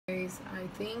anyways, I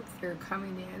think they're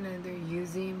coming in and they're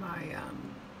using my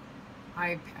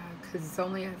iPad because it's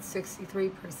only at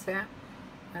 63%,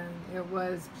 and it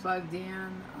was plugged in.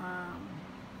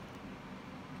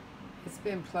 It's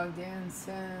been plugged in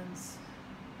since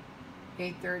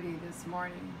 8:30 this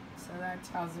morning, so that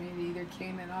tells me they either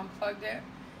came and unplugged it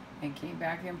and came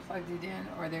back and plugged it in,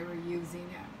 or they were using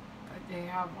it. But they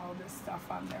have all this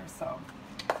stuff on there, so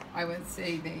I would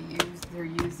say they're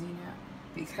using it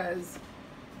because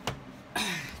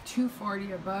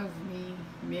 240 above me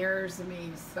mirrors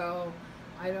me, so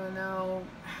I don't know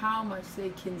how much they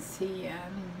can see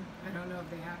in. I don't know if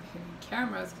they have hidden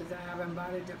cameras because I haven't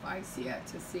bought a device yet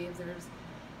to see if there's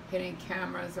hidden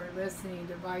cameras or listening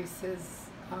devices.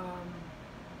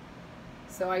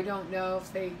 So I don't know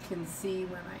if they can see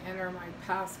when I enter my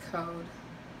passcode.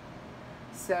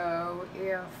 So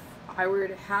if I were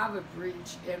to have a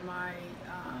breach in my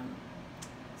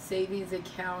savings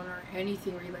account or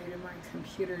anything related to my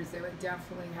computers, it would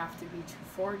definitely have to be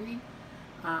 240.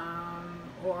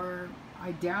 Or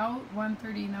I doubt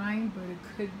 139, but it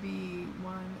could be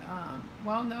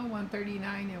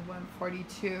 139 and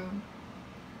 142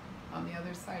 on the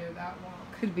other side of that wall.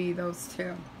 Could be those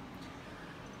two.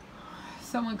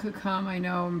 Someone could come, I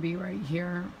know, and be right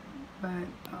here. But,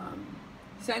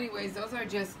 so anyways, those are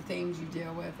just the things you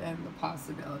deal with and the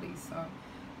possibilities. So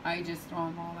I just throw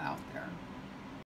them all out there.